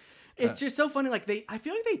 It's just so funny. Like I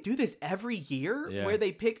feel like they do this every year where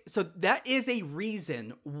they pick. So that is a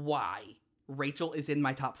reason why Rachel is in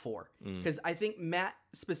my top 4. Because I think Matt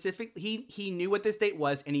specifically, he knew what this date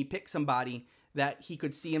was, and he picked somebody that he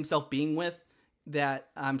could see himself being with. That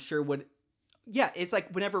I'm sure would. Yeah, it's like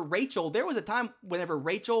whenever Rachel. There was a time whenever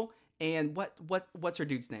Rachel and what's her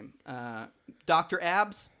dude's name? Dr.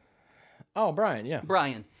 Abs. Oh, Brian. Yeah,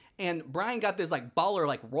 Brian. And Brian got this like baller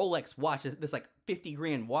like Rolex watch, this like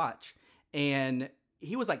 $50,000 watch, and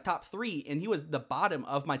he was like top 3, and he was the bottom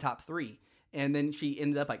of my top 3. And then she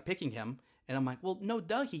ended up like picking him, and I'm like, well, no,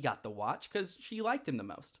 duh, he got the watch because she liked him the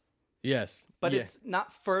most. Yes, but it's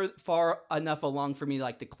not far enough along for me to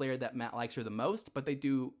like declare that Matt likes her the most. But they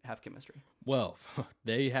do have chemistry. Well,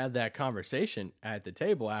 they had that conversation at the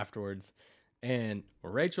table afterwards, and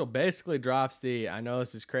Rachel basically drops the, "I know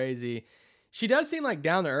this is crazy." She does seem like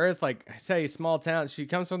down to earth, like I say, small town. She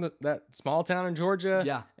comes from that small town in Georgia.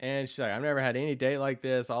 Yeah. And she's like, "I've never had any date like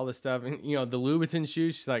this, all this stuff." And, you know, the Louboutin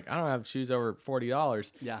shoes, she's like, "I don't have shoes over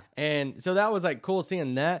 $40. Yeah. And so that was like cool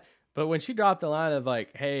seeing that. But when she dropped the line of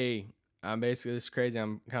like, "Hey, I'm basically, this is crazy,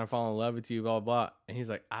 I'm kind of falling in love with you, blah, blah, blah." And he's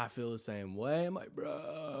like, "I feel the same way." I'm like,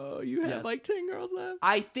 "Bro, you have like 10 girls left."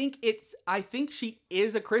 I think she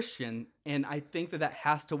is a Christian, and I think that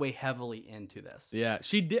has to weigh heavily into this. Yeah,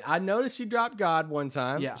 she did. I noticed she dropped God one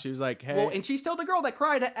time. Yeah. She was like, "Hey." Well, and she's still the girl that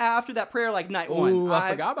cried after that prayer, like night 1. Ooh,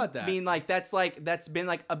 I forgot about that. I mean, like, that's been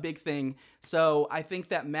like a big thing. So I think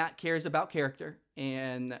that Matt cares about character.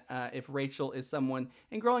 And if Rachel is someone,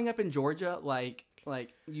 and growing up in Georgia, like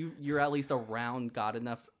you're at least around God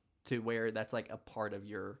enough to where that's like a part of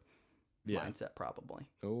your mindset, probably.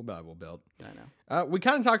 Oh, Bible Belt. I know. We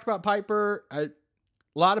kind of talked about Piper. A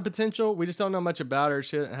lot of potential. We just don't know much about her.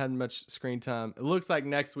 She hasn't had much screen time. It looks like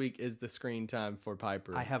next week is the screen time for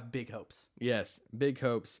Piper. I have big hopes. Yes, big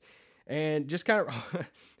hopes. And just kind of...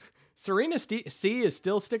 Serena C is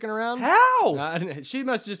still sticking around. How? She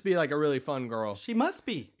must just be like a really fun girl. She must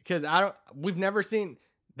be. Because we've never seen...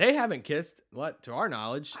 They haven't kissed, to our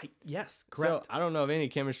knowledge. Yes, correct. So I don't know of any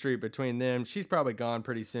chemistry between them. She's probably gone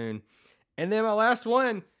pretty soon. And then my last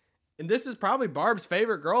one, and this is probably Barb's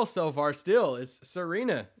favorite girl so far still, is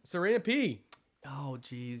Serena P. Oh,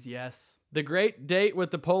 geez, yes. The great date with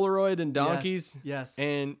the Polaroid and donkeys. Yes.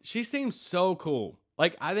 And she seems so cool.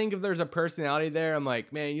 Like, I think if there's a personality there, I'm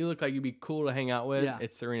like, man, you look like you'd be cool to hang out with. Yeah.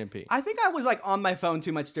 It's Serena P. I think I was like on my phone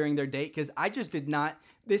too much during their date because I just did not.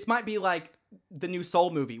 This might be like the new Soul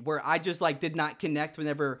movie where I just like did not connect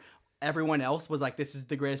whenever everyone else was like, this is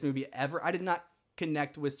the greatest movie ever. I did not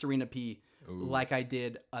connect with Serena P like I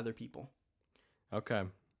did other people. Okay.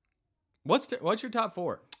 What's your top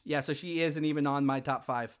 4? Yeah, so she isn't even on my top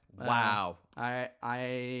 5. Wow.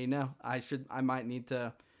 I know. I might need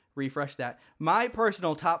to refresh that. My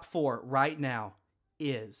personal top 4 right now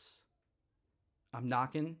is I'm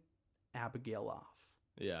knocking Abigail off.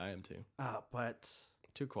 Yeah, I am too. But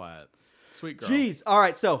too quiet. Sweet girl. Jeez. All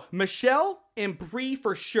right, so Michelle and Bree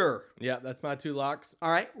for sure. Yeah, that's my 2 locks. All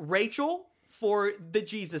right, Rachel for the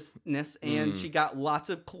Jesusness, and she got lots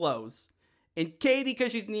of clothes. And Katie,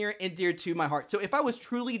 because she's near and dear to my heart. So if I was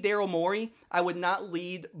truly Daryl Morey, I would not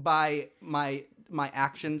lead by my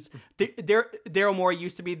actions. Daryl Morey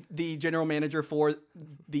used to be the general manager for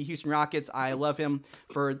the Houston Rockets. I love him.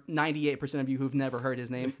 For 98% of you who've never heard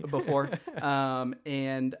his name before.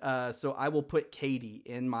 So I will put Katie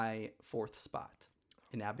in my 4th spot,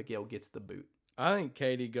 and Abigail gets the boot. I think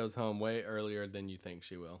Katie goes home way earlier than you think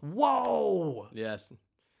she will. Whoa! Yes.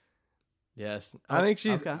 I think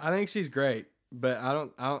she's great, but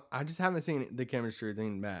I just haven't seen the chemistry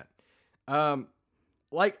between Matt.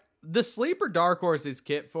 Like the sleeper dark horse is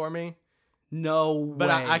Kit for me. No but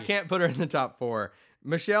way. I can't put her in the top 4.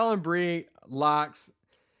 Michelle and Bree locks.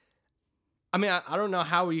 I mean, I don't know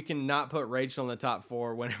how you can not put Rachel in the top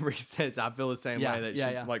 4 whenever he says I feel the same way that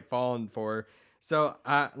she's like falling for her. So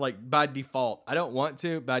I like by default. I don't want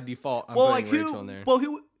to. By default, I'm Well, putting like Rachel in there. Well,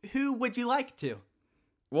 who would you like to?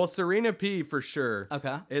 Well, Serena P for sure.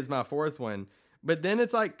 Okay. Is my fourth one. But then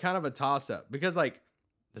it's like kind of a toss up because like,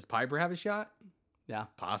 does Piper have a shot? Yeah.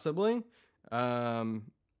 Possibly.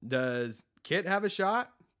 Does Kit have a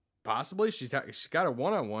shot? Possibly. She's got a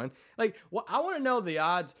 1-on-1. Like, well, I want to know the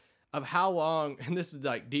odds of how long, and this is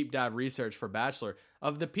like deep dive research for Bachelor,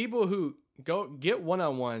 of the people who go get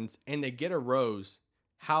 1-on-1s and they get a rose,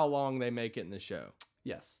 how long they make it in the show.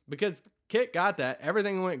 Yes. Because Kit got that.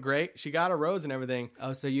 Everything went great. She got a rose and everything.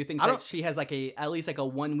 Oh, so you think that she has like at least like a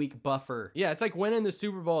 1 week buffer? Yeah, it's like winning the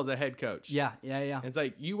Super Bowl as a head coach. Yeah. It's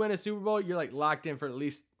like you win a Super Bowl, you're like locked in for at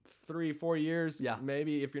least 3-4 years. Yeah.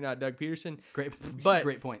 Maybe if you're not Doug Peterson.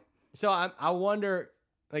 Great point. So I wonder,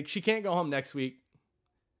 like, she can't go home next week.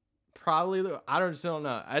 Probably, I don't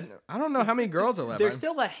know. I don't know how many girls are left. There's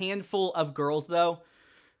still a handful of girls though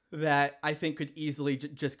that I think could easily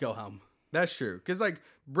just go home. That's true, because like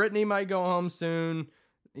Brittany might go home soon.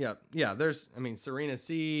 Yeah. There's, Serena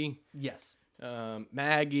C. Yes.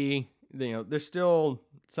 Maggie. There's still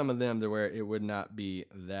some of them to where it would not be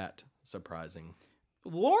that surprising.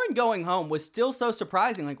 Lauren going home was still so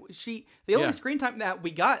surprising. Like the only screen time that we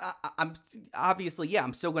got, I'm obviously,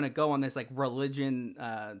 I'm still going to go on this like religion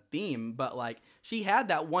theme, but like she had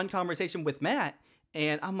that one conversation with Matt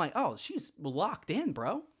and I'm like, oh, she's locked in,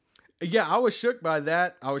 bro. Yeah. I was shook by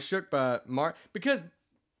that. I was shook by Mark because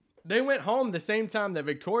they went home the same time that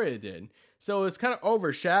Victoria did. So it was kind of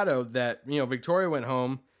overshadowed that, Victoria went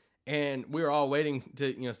home and we were all waiting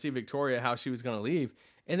to, see Victoria, how she was going to leave.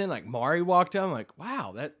 And then like Mari walked up. I'm like,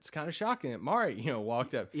 wow, that's kind of shocking that Mari,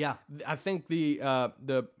 walked up. Yeah. I think the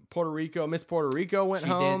Miss Puerto Rico went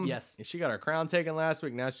home. Did, yes. She got her crown taken last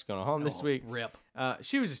week. Now she's going home this week. Rip.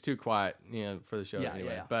 She was just too quiet, for the show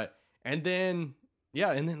anyway. Yeah. But, and then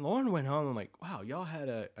Lauren went home. I'm like, wow, y'all had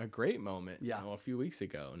a great moment, a few weeks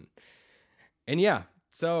ago. And yeah,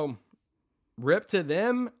 so rip to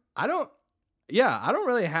them. I don't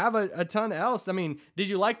really have a ton else. Did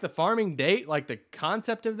you like the farming date? Like the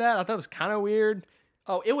concept of that? I thought it was kind of weird.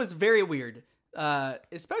 Oh, it was very weird.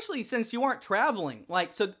 Especially since you aren't traveling.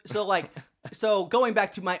 Like, so going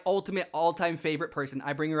back to my ultimate all-time favorite person,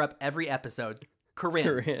 I bring her up every episode,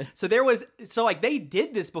 Corinne. So they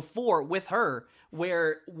did this before with her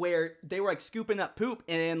where they were like scooping up poop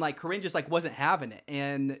and like Corinne just like wasn't having it.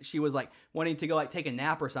 And she was like wanting to go like take a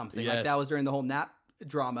nap or something. Yes. Like that was during the whole nap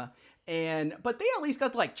drama. But they at least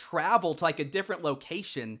got to like travel to like a different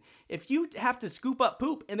location. If you have to scoop up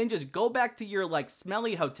poop and then just go back to your like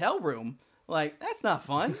smelly hotel room, like that's not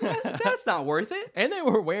fun. That's not worth it. And they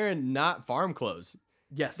were wearing not farm clothes.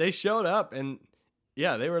 Yes. They showed up and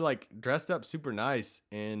they were like dressed up super nice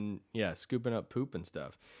and scooping up poop and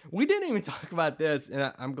stuff. We didn't even talk about this,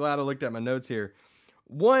 and I'm glad I looked at my notes here.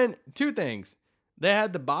 Two things. They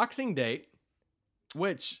had the boxing date,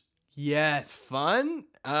 which fun.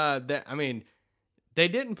 They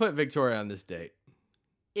didn't put Victoria on this date.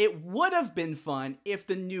 It would have been fun if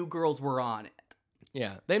the new girls were on it.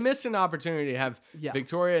 Yeah, they missed an opportunity to have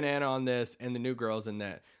Victoria and Anna on this and the new girls in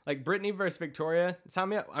that. Like Brittany versus Victoria, sign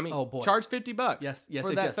me up. Charge $50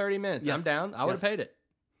 for that 30 minutes. Yes. I'm down. I would have paid it.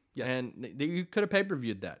 Yes. And you could have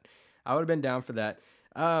pay-per-viewed that. I would have been down for that.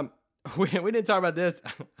 We didn't talk about this.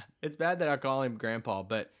 It's bad that I call him Grandpa,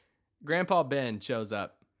 but Grandpa Ben shows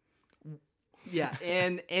up. Yeah,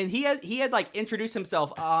 and he had like introduced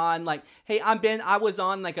himself on like, hey, I'm Ben. I was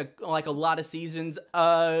on like a lot of seasons.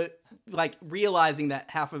 Like realizing that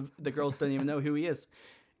half of the girls don't even know who he is.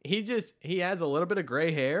 He has a little bit of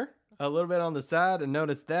gray hair, a little bit on the side, and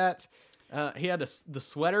notice that. He had the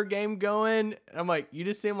sweater game going. I'm like, you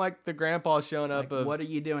just seem like the grandpa showing up. Like, what are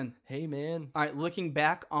you doing? Hey, man. All right, looking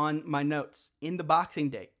back on my notes in the boxing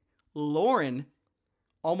date, Lauren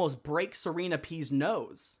almost breaks Serena P's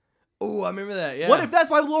nose. Oh, I remember that. Yeah. What if that's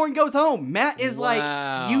why Lauren goes home? Matt is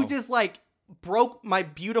like, you just like broke my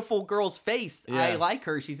beautiful girl's face. Yeah. I like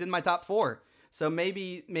her. She's in my top 4. So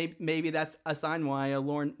maybe that's a sign why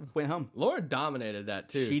Lauren went home. Lauren dominated that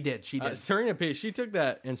too. She did. Serena P, she took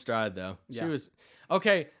that in stride though. Yeah. She was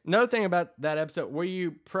okay. Another thing about that episode, were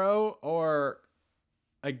you pro or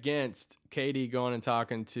against Katie going and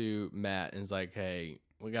talking to Matt and it's like, hey,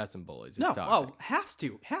 we got some bullies. It's toxic.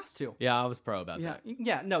 Has to. Yeah, I was pro about that.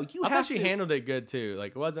 Yeah, no, I thought she handled it good too.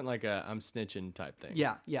 Like it wasn't like a I'm snitching type thing.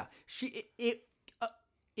 Yeah.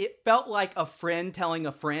 it felt like a friend telling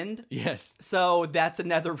a friend. Yes. So that's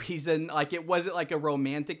another reason, like, it wasn't like a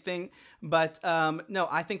romantic thing. But no,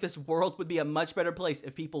 I think this world would be a much better place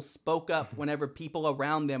if people spoke up whenever people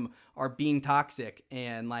around them are being toxic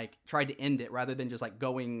and like tried to end it rather than just like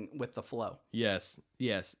going with the flow. Yes.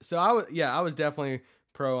 So I was definitely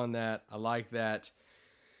pro on that. I like that.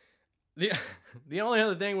 The only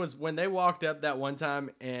other thing was when they walked up that one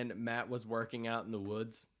time and Matt was working out in the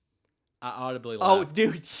woods. I audibly laughed. Oh,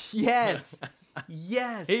 dude, yes.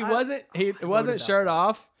 Yes. He wasn't shirt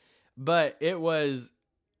off, but it was.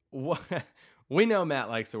 We know Matt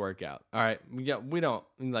likes to work out. All right, we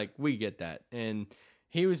get that, and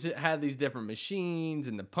he had these different machines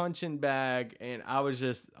and the punching bag, and I was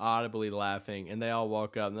just audibly laughing. And they all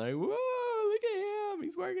walk up and they're like, "Whoa, look at him!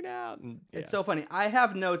 He's working out!" And It's so funny. I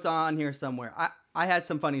have notes on here somewhere. I had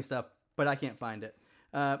some funny stuff, but I can't find it.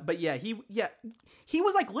 But yeah, he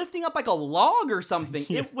was like lifting up like a log or something.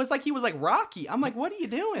 Yeah. It was like he was like Rocky. I'm like, what are you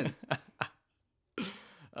doing?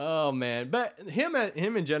 Oh man, but him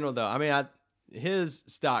in general though. I mean, his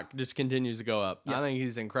stock just continues to go up. Yes. I think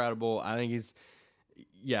he's incredible. I think he's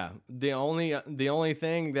the only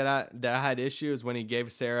thing that I had issue is when he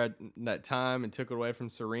gave Sarah that time and took it away from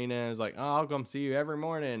Serena. It was like, oh, I'll come see you every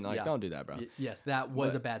morning. Like, don't do that, bro. Yes, that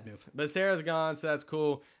was a bad move. But Sarah's gone, so that's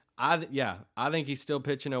cool. I think he's still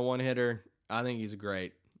pitching a one hitter. I think he's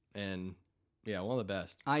great, and one of the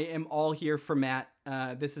best. I am all here for Matt.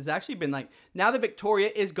 This has actually been like, now that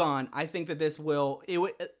Victoria is gone, I think that this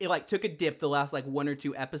it like took a dip the last like 1 or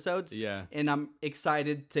 2 episodes. Yeah, and I'm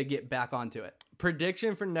excited to get back onto it.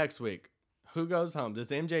 Prediction for next week: who goes home? Does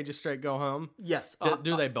MJ just straight go home? Yes.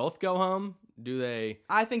 Do they both go home? Do they?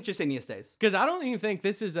 I think Jasenia stays. Because I don't even think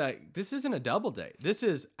this isn't a double date. This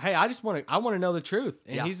is, hey, I want to know the truth,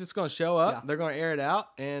 and he's just going to show up. Yeah. They're going to air it out,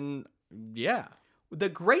 and The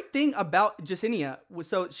great thing about Jasenia was,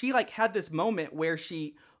 so she like had this moment where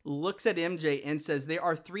she looks at MJ and says, "There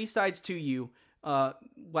are 3 sides to you,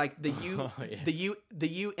 like the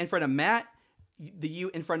you in front of Matt, the you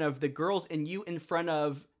in front of the girls, and you in front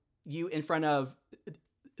of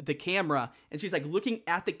the camera." And she's like looking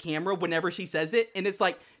at the camera whenever she says it, and it's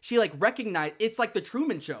like she like recognized it's like the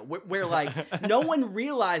Truman Show where like no one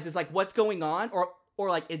realizes like what's going on or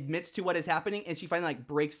like admits to what is happening, and she finally like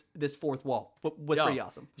breaks this 4th wall. Was pretty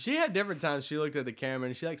awesome. She had different times she looked at the camera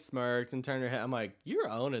and she like smirked and turned her head. I'm like, you're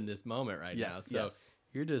owning this moment right now. So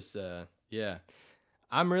you're just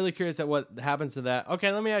I'm really curious at what happens to that.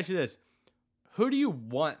 Okay, let me ask you this: who do you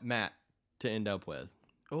want Matt to end up with?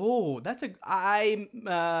 Oh, that's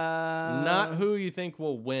not who you think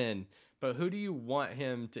will win, but who do you want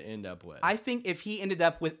him to end up with? I think if he ended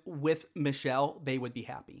up with Michelle, they would be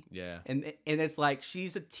happy. Yeah. And it's like,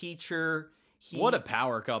 she's a teacher. What a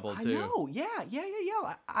power couple too. I know. Yeah.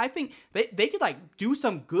 I think they could like do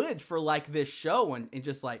some good for like this show and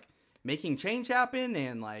just like making change happen,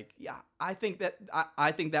 and like, I think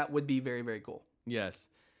that would be very, very cool. Yes.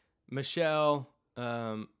 Michelle,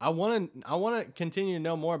 I want to continue to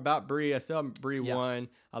know more about Brie. I still have Brie 1.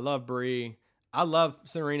 I love Brie. I love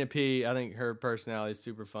Serena P. I think her personality is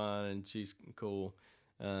super fun and she's cool.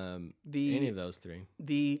 Any of those 3.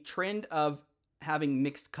 The trend of having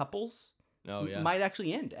mixed couples might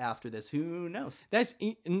actually end after this. Who knows? That's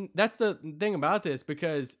the thing about this,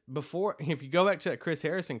 because before, if you go back to that Chris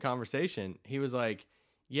Harrison conversation, he was like,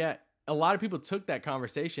 a lot of people took that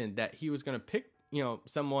conversation that he was going to pick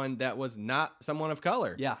someone that was not someone of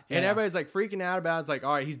color. Yeah. And everybody's like freaking out about it. It's like,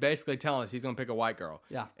 all right, he's basically telling us he's going to pick a white girl.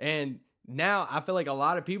 Yeah. And now I feel like a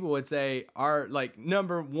lot of people would say are like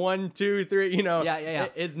number 1, 2, 3,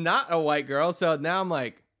 it's not a white girl. So now I'm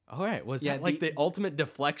like, all right, was that like the ultimate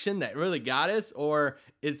deflection that really got us? Or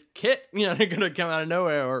is Kit, they're going to come out of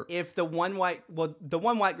nowhere? Or if the one white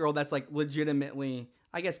girl that's like legitimately,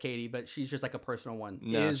 I guess Katie, but she's just like a personal one.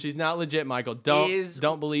 No, she's not legit, Michael.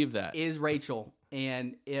 Don't believe that. Is Rachel.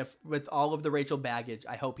 And if with all of the Rachel baggage,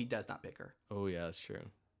 I hope he does not pick her. Oh yeah, that's true.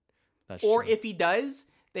 Or if he does,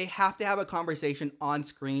 they have to have a conversation on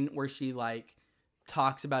screen where she like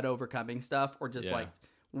talks about overcoming stuff, or just like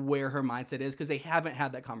where her mindset is, because they haven't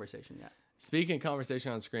had that conversation yet. Speaking of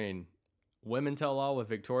conversation on screen, Women Tell All with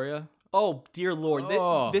Victoria. Oh, dear Lord.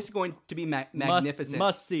 This is going to be magnificent.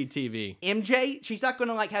 Must see TV. MJ, she's not going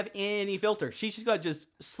to like have any filter. She's just going to just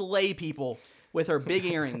slay people with her big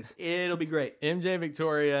earrings. It'll be great. MJ,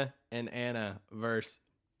 Victoria, and Anna versus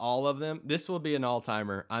all of them. This will be an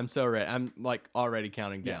all-timer. I'm so ready. I'm like already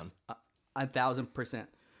counting down. Yes, 1,000%.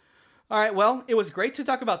 All right, well, it was great to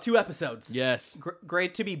talk about 2 episodes. Yes.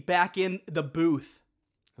 Great to be back in the booth.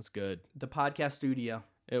 That's good. The podcast studio.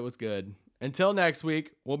 It was good. until next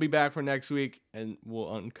week, we'll be back for next week, and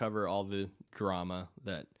we'll uncover all the drama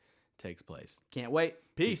that takes place. Can't wait.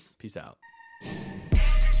 Peace. Peace out.